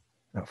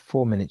 At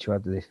 4 minutes you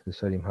add the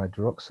sodium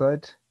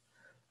hydroxide,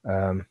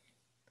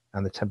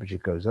 and the temperature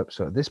goes up.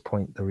 So at this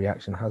point the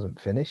reaction hasn't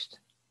finished,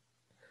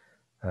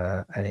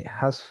 and it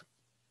has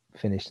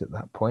finished at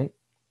that point.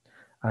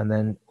 And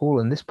then all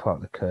in this part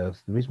of the curve,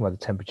 the reason why the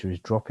temperature is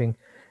dropping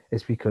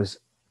is because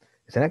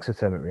it's an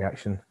exothermic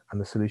reaction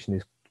and the solution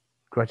is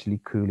gradually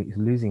cooling, it's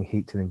losing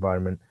heat to the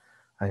environment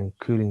and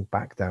cooling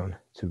back down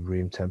to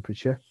room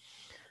temperature.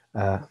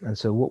 And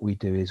so what we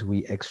do is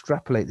we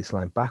extrapolate this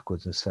line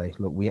backwards and say,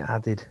 look, we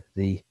added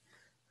the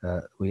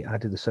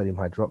sodium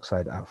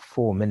hydroxide at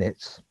 4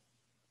 minutes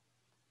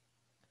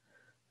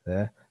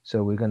there.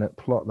 So we're going to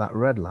plot that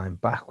red line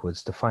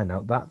backwards to find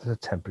out that the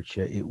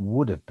temperature it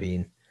would have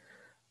been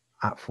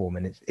at 4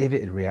 minutes if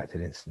it had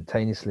reacted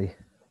instantaneously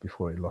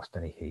before it lost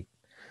any heat.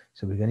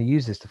 So we're going to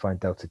use this to find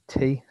delta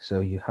T. So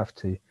you have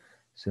to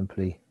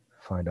simply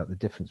find out the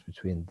difference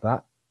between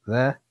that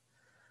there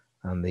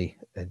and the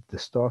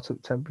startup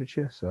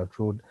temperature. So I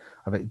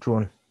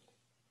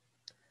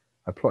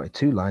plotted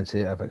 2 lines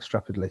here. I've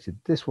extrapolated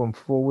this one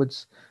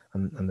forwards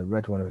and the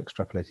red one I've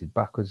extrapolated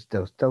backwards.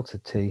 Delta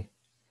T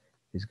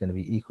is going to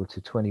be equal to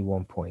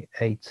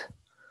 21.8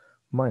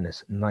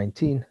 minus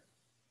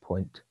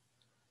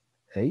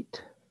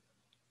 19.8.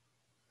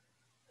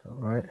 All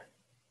right.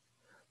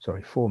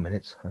 Sorry, 4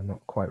 minutes. I'm not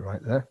quite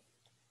right there.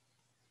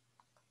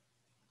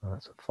 Oh,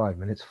 that's at 5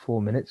 minutes.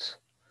 4 minutes.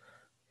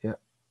 Yeah,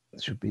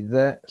 it should be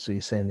there. So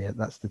you're saying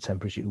that's the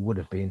temperature it would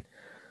have been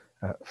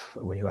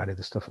when you added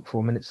the stuff at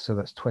 4 minutes. So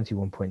that's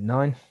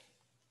 21.9.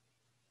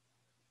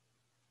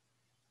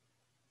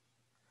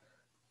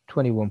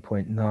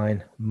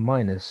 21.9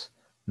 minus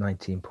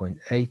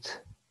 19.8. So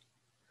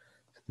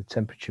the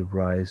temperature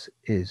rise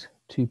is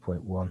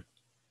 2.1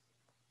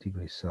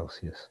 degrees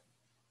Celsius.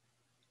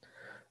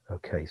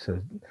 Okay,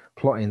 so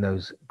plotting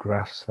those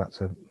graphs,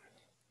 that's a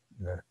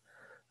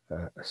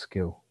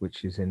skill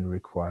which is in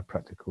required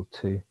practical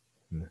 2,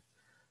 and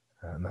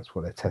that's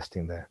what they're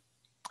testing there.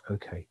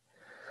 Okay,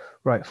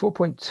 right,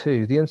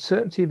 4.2, the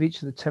uncertainty of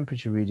each of the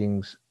temperature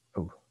readings,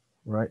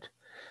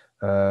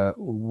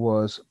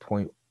 was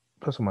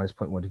plus or minus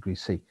 0.1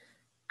 degrees C.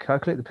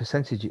 Calculate the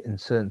percentage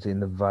uncertainty in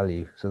the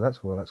value. So that's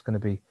going to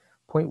be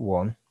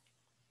 0.1,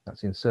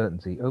 that's the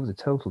uncertainty, over the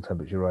total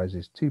temperature rise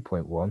is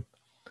 2.1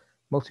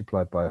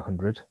 multiplied by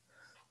 100.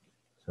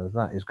 So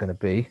that is going to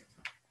be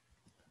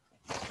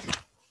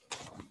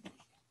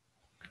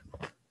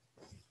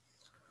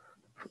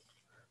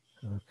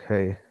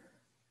okay.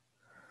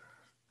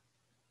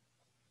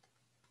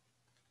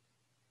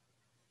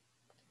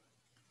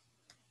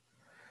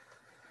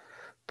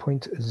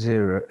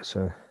 .0,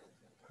 so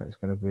that's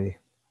going to be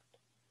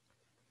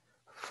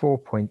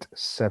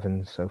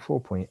 4.7, so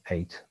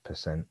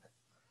 4.8%,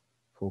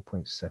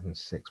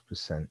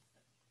 4.76%,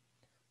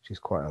 which is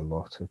quite a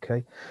lot.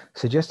 Okay,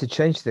 suggest a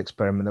change to the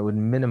experiment that would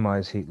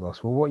minimize heat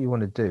loss. Well, what you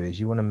want to do is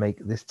you want to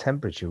make this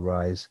temperature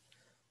rise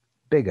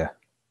bigger.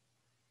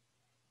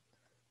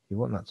 You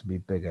want that to be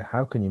bigger.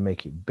 How can you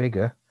make it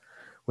bigger?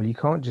 Well, you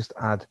can't just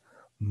add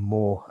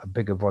a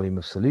bigger volume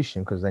of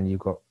solution, because then you've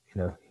got,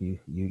 you're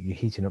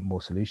heating up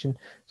more solution.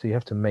 So you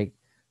have to make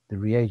the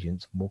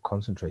reagents more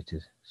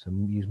concentrated. So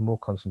use more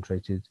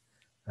concentrated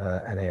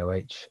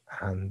NaOH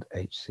and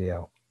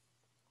HCl.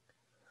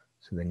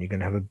 So then you're going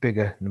to have a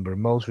bigger number of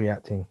moles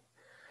reacting,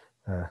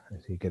 so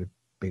you get a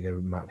bigger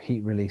amount of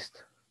heat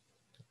released,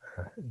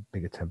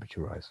 bigger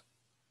temperature rise.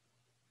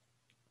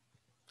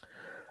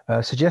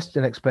 Suggest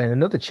and explain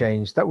another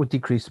change that would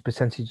decrease the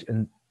percentage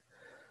and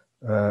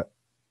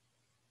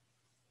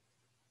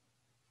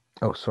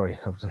oh, sorry,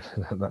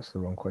 that's the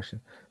wrong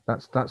question.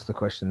 That's the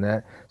question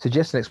there.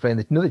 Suggest and explain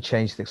that another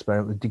change to the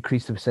experiment would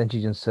decrease the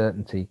percentage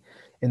uncertainty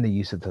in the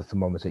use of the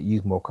thermometer.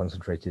 Use more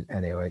concentrated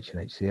NaOH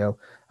and HCl.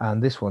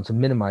 And this one, to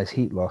minimize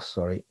heat loss,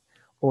 sorry,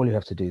 all you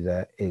have to do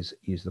there is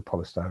use the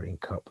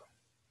polystyrene cup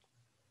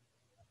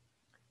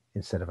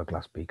instead of a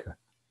glass beaker.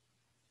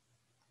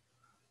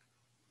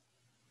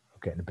 I'm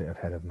getting a bit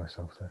ahead of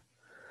myself there.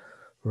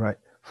 Right,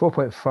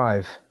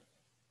 4.5.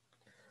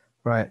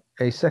 Right,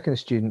 a second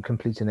student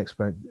completed an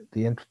experiment,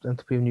 the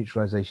enthalpy of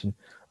neutralization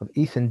of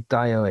ether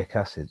dioic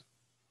acid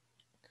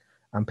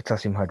and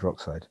potassium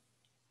hydroxide.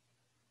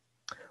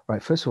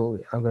 Right, first of all,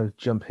 I'm going to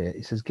jump here.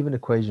 It says, give an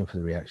equation for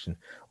the reaction.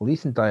 Well,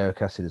 ether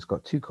dioic acid has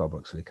got 2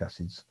 carboxylic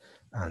acids,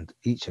 and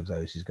each of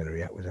those is going to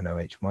react with an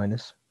OH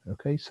minus.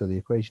 Okay, so the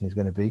equation is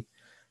going to be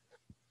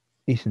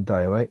ether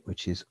dioic,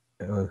 which is,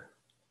 I'm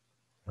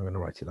going to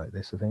write it like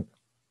this, I think.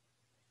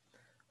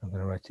 I'm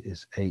going to write it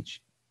as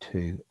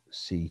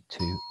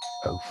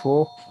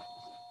H2C2O4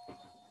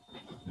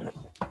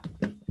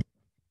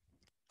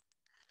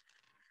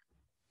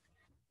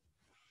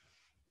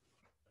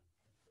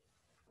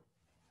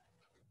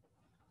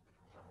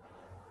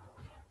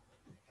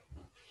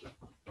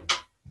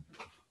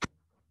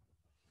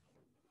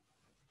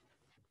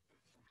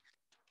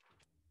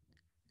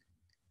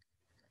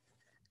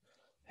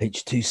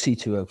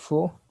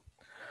 H2C2O4,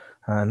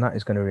 and that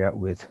is going to react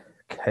with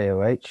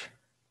KOH.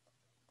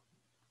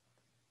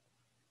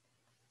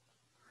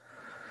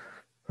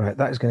 Right,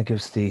 that is going to give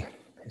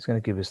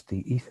us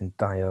the ether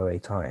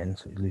dioate ion,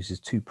 so it loses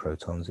 2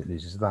 protons. It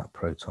loses that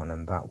proton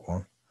and that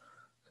one,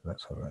 so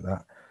that's all right.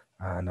 That,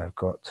 and I've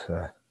got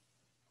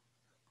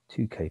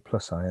 2K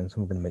plus ions,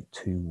 and we're going to make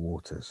 2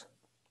 waters.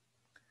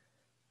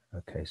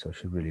 Okay, so I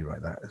should really write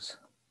it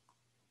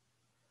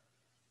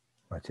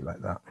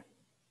like that.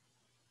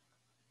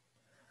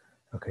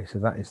 Okay, so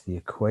that is the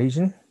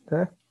equation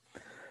there.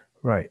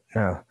 Right,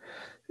 now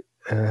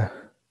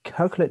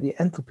calculate the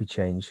enthalpy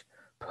change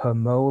per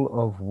mole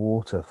of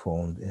water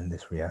formed in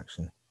this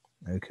reaction.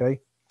 Okay,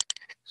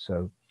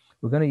 so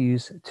we're going to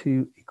use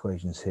 2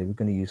 equations here. We're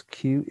going to use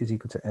Q is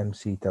equal to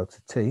MC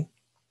delta T,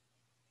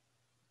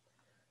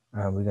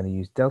 and we're going to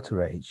use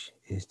delta H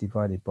is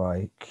divided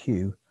by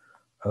Q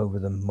over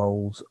the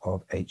moles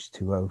of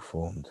H2O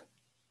formed.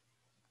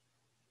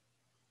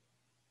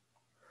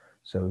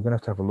 So we're going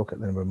to have a look at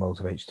the number of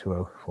moles of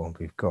H2O formed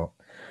we've got.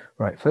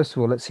 Right, first of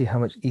all, let's see how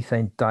much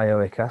ethane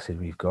dioic acid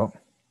we've got.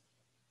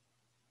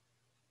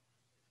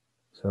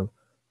 So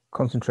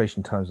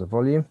concentration times the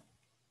volume.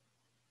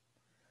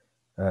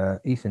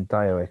 Ethane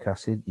dioic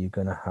acid, you're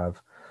going to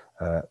have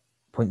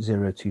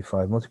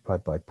 0.025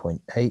 multiplied by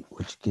 0.8,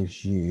 which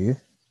gives you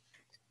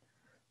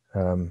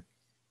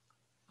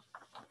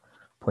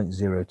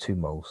 0.02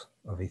 moles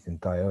of ethane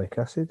dioic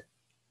acid.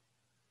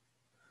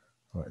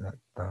 Write that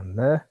down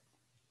there.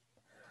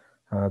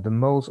 The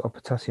moles of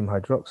potassium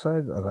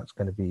hydroxide, that's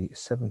going to be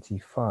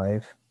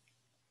 75.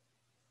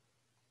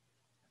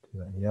 Do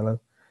that in yellow.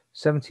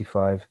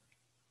 75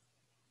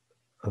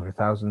 over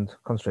 1,000,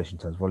 concentration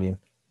times volume,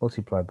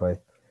 multiplied by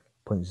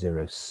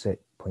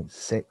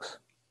 0.06.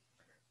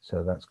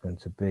 So that's going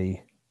to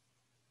be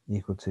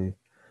equal to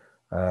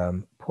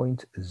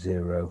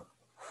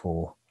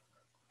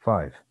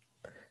 0.045.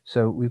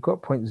 So we've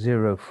got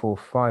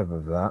 0.045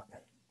 of that.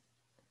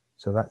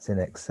 So that's in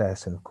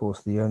excess. And of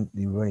course, the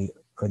only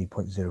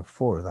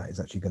 0.04 of that is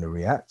actually going to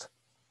react.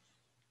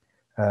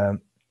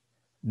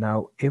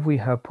 Now, if we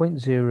have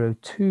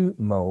 0.02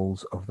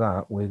 moles of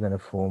that, we're going to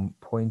form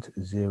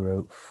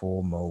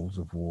 0.04 moles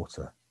of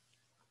water.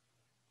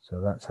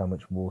 So that's how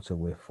much water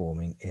we're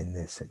forming in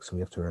this. So we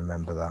have to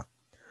remember that.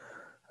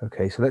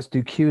 Okay, so let's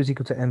do Q is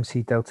equal to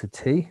MC delta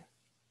T.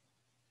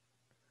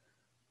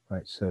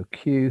 Right, so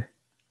Q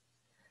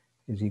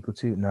is equal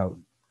to, now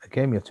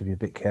again, we have to be a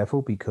bit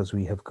careful because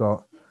we have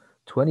got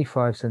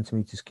 25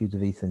 centimeters cubed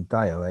of ethane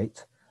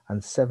dioate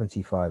and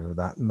 75 of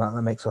that.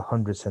 That makes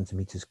 100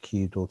 centimeters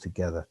cubed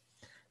altogether.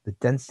 The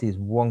density is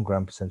 1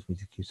 gram per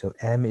centimeter cubed, so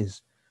M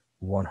is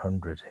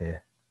 100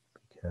 here.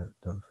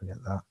 Don't forget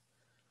that.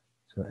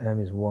 So M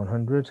is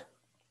 100.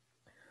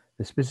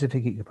 The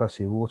specific heat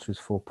capacity of water is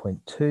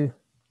 4.2,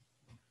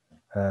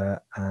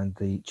 and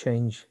the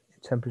change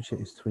in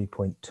temperature is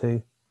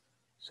 3.2.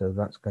 So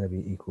that's going to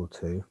be equal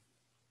to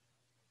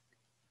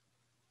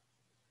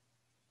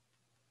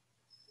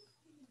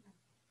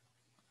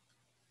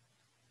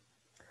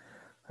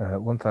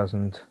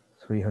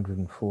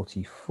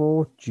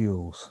 1,344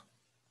 joules.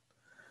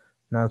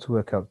 Now to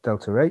work out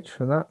delta H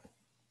for that.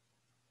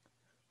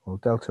 Well,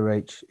 delta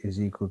H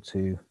is equal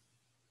to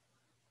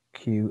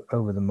Q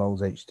over the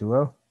moles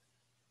H2O.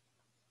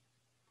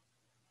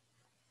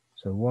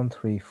 So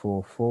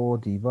 1,344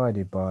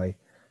 divided by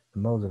the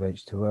moles of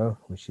H2O,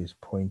 which is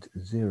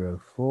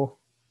 0.04.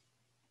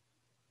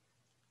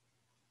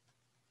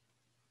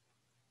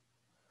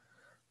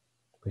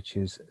 Which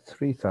is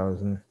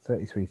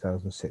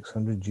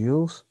 33,600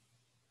 joules.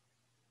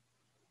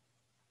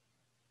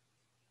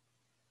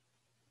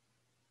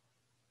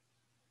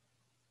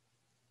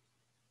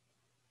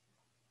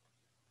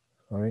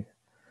 Sorry,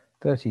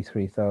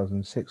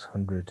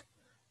 33,600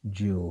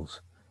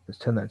 joules. Let's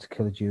turn that to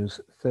kilojoules,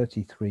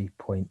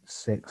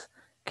 33.6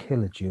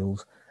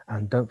 kilojoules.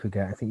 And don't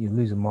forget, I think you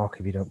lose a mark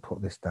if you don't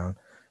put this down.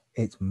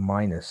 It's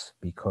minus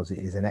because it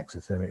is an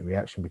exothermic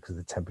reaction because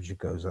the temperature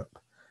goes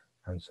up.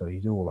 And so you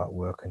do all that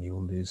work and you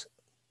will lose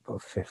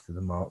about 1/5 of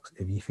the marks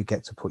if you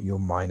forget to put your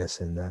minus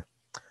in there.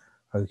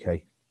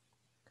 Okay,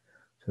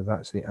 so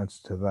that's the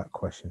answer to that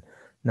question.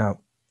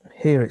 Now,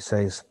 here it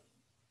says,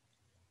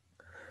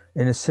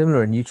 in a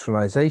similar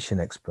neutralization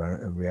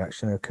experiment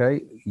reaction,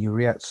 okay, you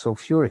react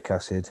sulfuric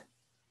acid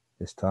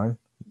this time,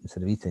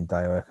 instead of ethane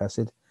dioic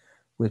acid,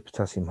 with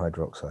potassium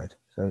hydroxide.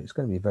 So it's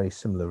going to be a very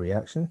similar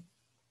reaction.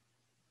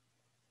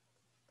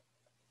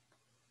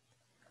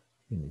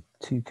 You need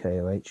 2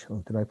 KOH.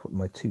 Oh, did I put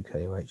my 2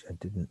 KOH? I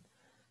didn't.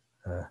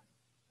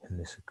 In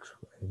this,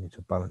 I need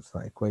to balance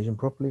that equation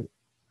properly.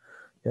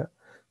 Yeah,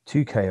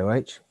 2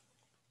 KOH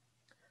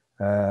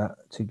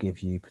to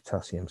give you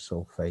potassium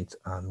sulfate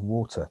and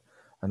water.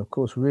 And of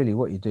course, really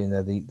what you're doing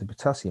there, the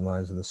potassium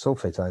ions and the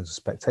sulfate ions, the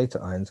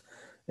spectator ions,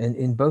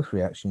 in both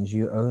reactions,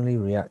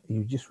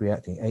 you're just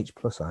reacting H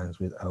plus ions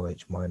with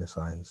OH minus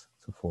ions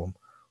to form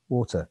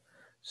water.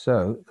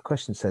 So the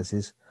question says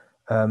is,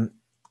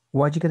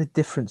 why do you get a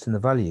difference in the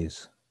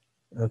values,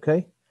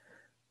 okay,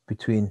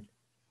 between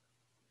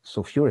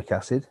sulfuric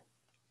acid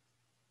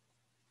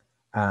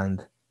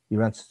and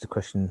your answer to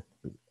question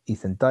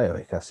ethane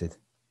dioic acid,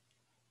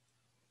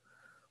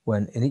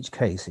 when in each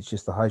case it's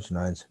just the hydrogen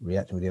ions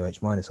reacting with the OH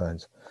minus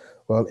ions?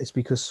 Well, it's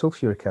because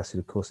sulfuric acid,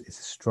 of course, is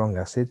a strong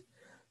acid,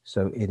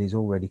 so it is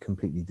already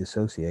completely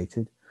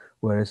dissociated,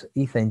 whereas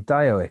ethane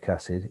dioic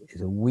acid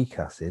is a weak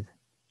acid,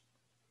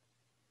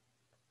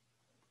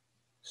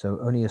 so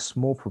only a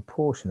small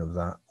proportion of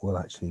that will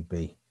actually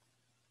be,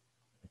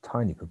 a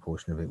tiny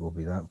proportion of it will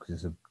be that, because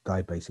it's a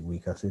dibasic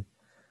weak acid.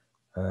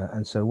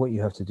 And so what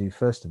you have to do,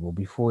 first of all,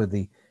 before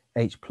the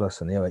H plus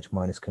and the OH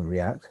minus can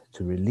react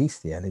to release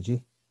the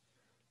energy,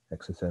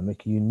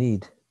 exothermic, you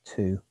need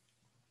to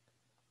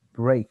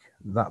break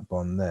that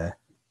bond there,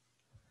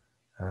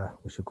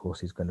 which of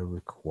course is going to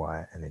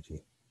require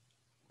energy.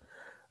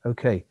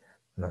 Okay,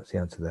 and that's the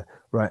answer there.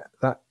 Right,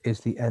 that is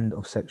the end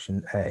of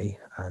section A,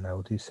 and I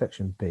will do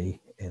section B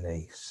in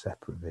a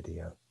separate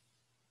video.